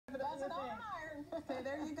Okay,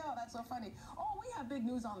 there you go. That's so funny. Oh, we have big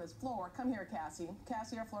news on this floor. Come here, Cassie.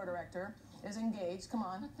 Cassie, our floor director, is engaged. Come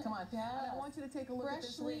on, come on. Yes. And I want you to take a look at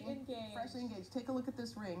this ring. Freshly engaged. Take a look at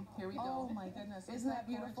this ring. Here we go. Oh my goodness. Isn't that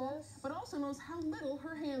beautiful? Gorgeous? But also knows how little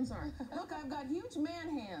her hands are. Look, I've got huge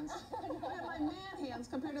man hands. Look at my man hands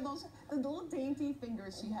compared to those the little dainty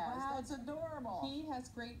fingers she has. Wow. That's adorable. He has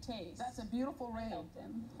great taste. That's a beautiful ring.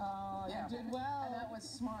 Oh, Yeah. you did well. And that was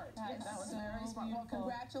smart. That was so very smart. beautiful. Well,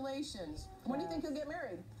 congratulations. When do you think you'll get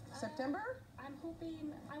married? September? I'm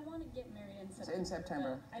hoping, I want to get married in September. In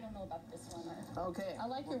September. I don't know about this one. Okay. I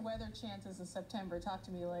like your weather chances in September. Talk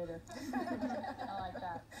to me later. I like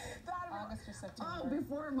that. August or September. Oh,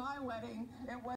 before my wedding, it was